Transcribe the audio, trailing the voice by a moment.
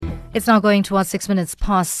It's now going towards 6 minutes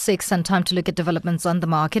past 6 and time to look at developments on the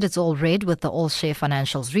market. It's all red with the all-share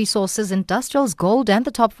financials, resources, industrials, gold and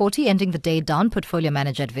the top 40 ending the day down. Portfolio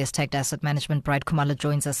manager at Vestec Asset Management, Bright Khumalo,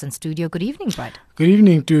 joins us in studio. Good evening, Bright. Good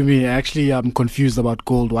evening to me. Actually, I'm confused about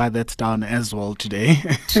gold, why that's down as well today.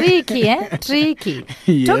 Tricky, eh? Tricky.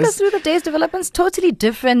 Yes. Talk us through the day's developments. Totally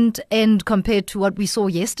different end compared to what we saw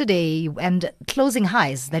yesterday and closing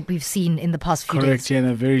highs that we've seen in the past few Correct, days. yeah, and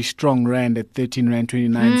a very strong rand at 13 rand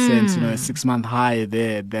 29 cents, a 6-month high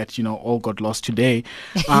there that, all got lost today.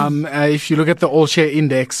 If you look at the all-share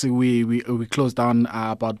index, we closed down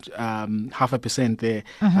about 0.5% there.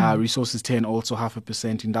 Resources 10 also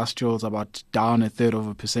 0.5%. Industrials about down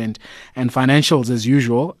 1/3%. And financials as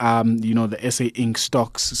usual, the SA Inc.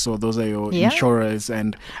 stocks, so those are your insurers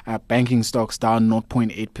and banking stocks down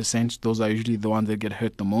 0.8%. Those are usually the ones that get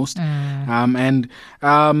hurt the most.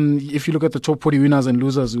 If you look at the top 40 winners and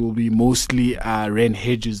losers, it will be mostly rand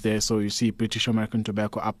hedges there. So you see British American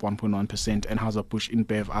Tobacco up 1.1%, and Anheuser-Busch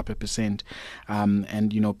InBev up 1%, and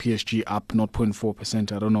PSG up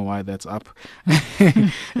 0.4%. I don't know why that's up.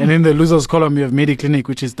 And in the losers column, you have Mediclinic,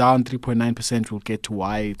 which is down 3.9%. We'll get to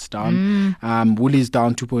why it's down. Woolies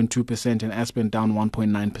down 2.2%, and Aspen down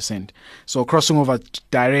 1.9%. So crossing over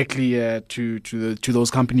directly to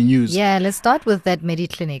those company news. Yeah, let's start with that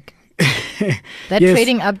Mediclinic. That Yes.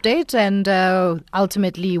 trading update and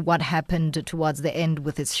ultimately what happened towards the end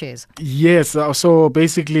with its shares. Yes, so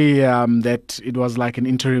basically that it was like an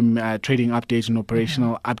interim trading update and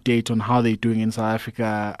operational update on how they're doing in South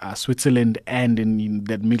Africa, Switzerland, and in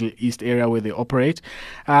that Middle East area where they operate.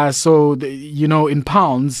 In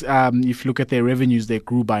pounds, if you look at their revenues, they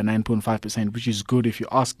grew by 9.5%, which is good if you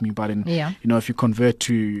ask me. But if you convert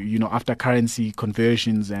to after currency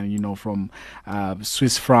conversions and from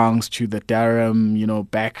Swiss francs to the dirham,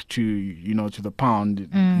 back to to the pound,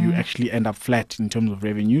 you actually end up flat in terms of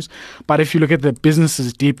revenues. But if you look at the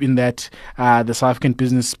businesses deep in that, the South African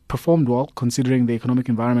business performed well considering the economic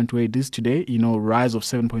environment where it is today. Rise of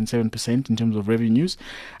 7.7% in terms of revenues.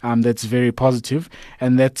 That's very positive,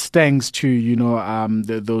 and that's thanks to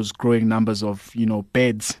those growing numbers of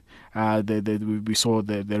beds. We saw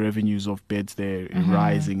the revenues of beds there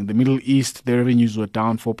rising. The Middle East, the revenues were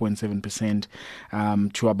down 4.7%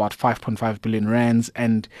 to about 5.5 billion rands.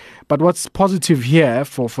 But what's positive here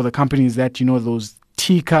for the company is that those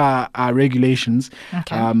TICA regulations.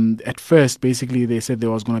 At first, basically, they said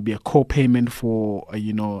there was going to be a co-payment for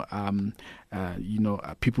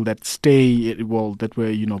people that stay that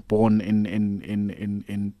were born in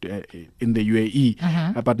the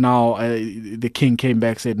UAE. But now the king came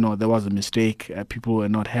back, said no, there was a mistake. People were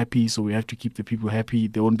not happy, so we have to keep the people happy.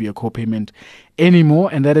 There won't be a co-payment anymore,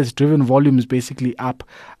 and that has driven volumes basically up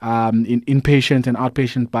in inpatient and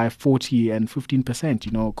outpatient by 40 and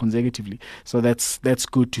 15%, consecutively. So that's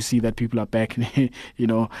good to see that people are back,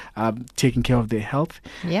 taking care of their health,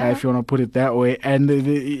 if you want to put it that way. And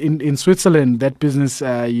in Switzerland, that business,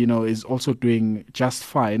 is also doing just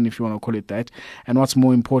fine, if you want to call it that. And what's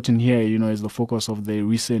more important here, is the focus of the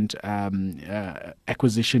recent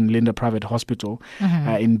acquisition, Linda Private Hospital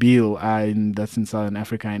in Biel, that's in Southern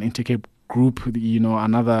Africa, and Intercape Group,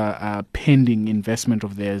 another pending investment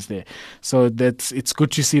of theirs there. So it's good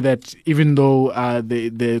to see that even though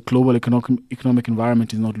the global economic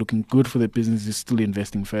environment is not looking good for the business, is still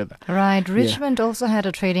investing further. Right. Richmond also had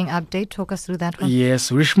a trading update. Talk us through that one.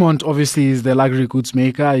 Yes, Richmond obviously is the luxury goods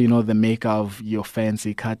maker, the maker of your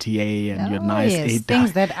fancy Cartier and your nice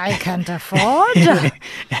things that I can't afford.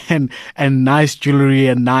 and nice jewelry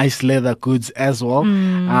and nice leather goods as well.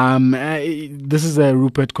 This is a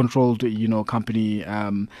Rupert controlled company,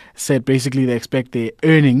 said basically they expect their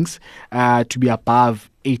earnings to be above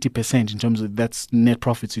 80% in terms of that's net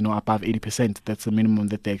profits, above 80%. That's the minimum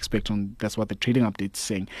that they expect that's what the trading update is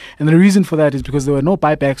saying. And the reason for that is because there were no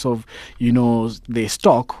buybacks of, their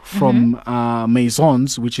stock from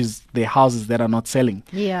maisons, which is their houses that are not selling.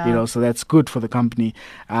 So that's good for the company.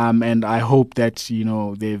 And I hope that,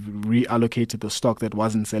 they've reallocated the stock that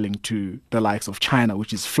wasn't selling to the likes of China,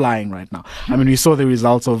 which is flying right now. I mean, we saw the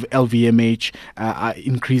results of LVMH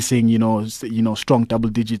increasing, strong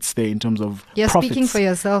double digits there in terms of You're profits. speaking for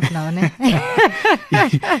yourself now, ne?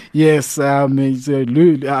 Yes,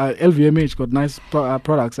 LVMH got nice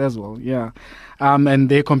products as well, and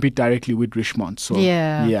they compete directly with Richmond. So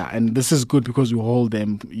and this is good because we hold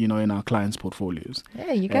them, in our clients' portfolios.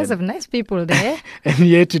 Yeah, you guys have nice people there. And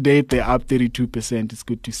year to date, they're up 32%. It's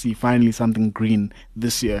good to see finally something green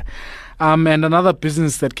this year. And another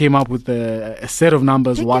business that came up with a set of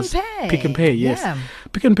numbers was Pick n Pay. Yes,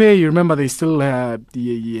 Pick n Pay. You remember they still have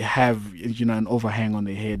an overhang on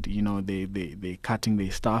their head. They're cutting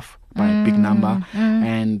their staff by a big number,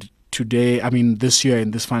 and today, this year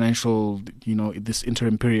in this financial, this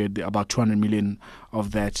interim period, about 200 million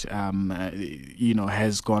of that,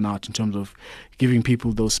 has gone out in terms of giving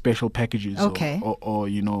people those special packages, or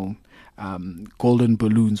golden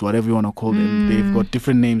balloons, whatever you want to call them. They've got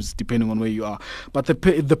different names depending on where you are. But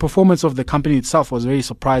the performance of the company itself was very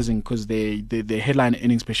surprising, because the headline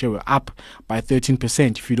earnings per share were up by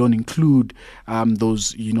 13% if you don't include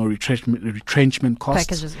those retrenchment costs.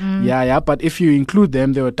 Packages. Yeah. But if you include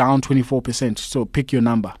them, they were down 24%. So pick your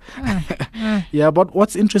number. Yeah. But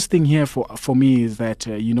what's interesting here for me is that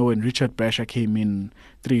when Richard Brasher came in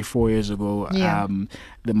 3-4 years ago,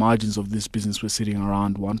 the margins of this business were sitting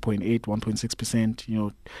around 1.8,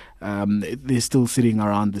 1.6%. They're still sitting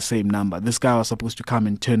around the same number. This guy was supposed to come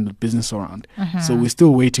and turn the business around. So we're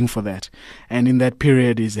still waiting for that. And in that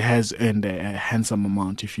period, he has earned a handsome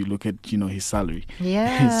amount if you look at, his salary.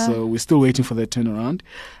 Yeah. So we're still waiting for that turnaround.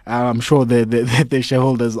 I'm sure the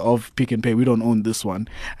shareholders of Pick n Pay, we don't own this one.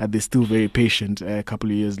 They're still very patient a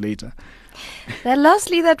couple of years later. Then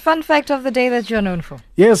lastly, that fun fact of the day that you're known for.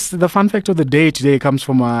 Yes, the fun fact of the day today comes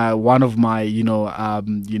from one of my,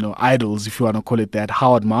 idols, if you want to call it that,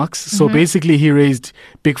 Howard Marks. So basically, he raised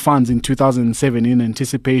big funds in 2007 in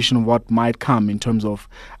anticipation of what might come in terms of,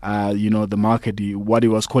 the market, what he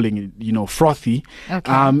was calling it, frothy.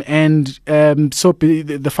 Okay. So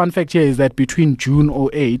the fun fact here is that between June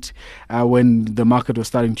 2008, when the market was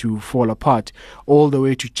starting to fall apart, all the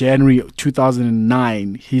way to January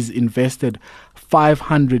 2009, he's invested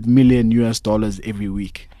 $500 million every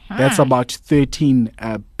week. That's about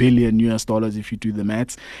 $13 billion if you do the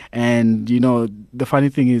maths. And, the funny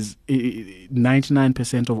thing is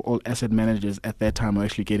 99% of all asset managers at that time were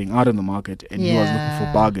actually getting out of the market, and he was looking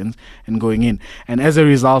for bargains and going in. And as a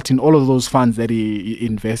result, in all of those funds that he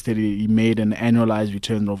invested, he made an annualized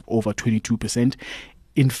return of over 22%.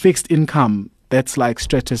 In fixed income, that's like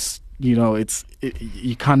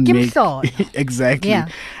you can't Give make thought. Exactly. Yeah.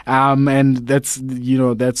 And that's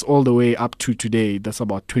all the way up to today. That's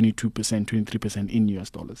about 22%, 23% in US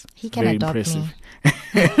dollars. He can Very adopt impressive.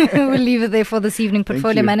 Me. We'll leave it there for this evening.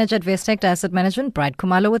 Portfolio you. Manager at Vestec Asset Management, Bright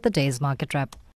Khumalo with the day's market wrap.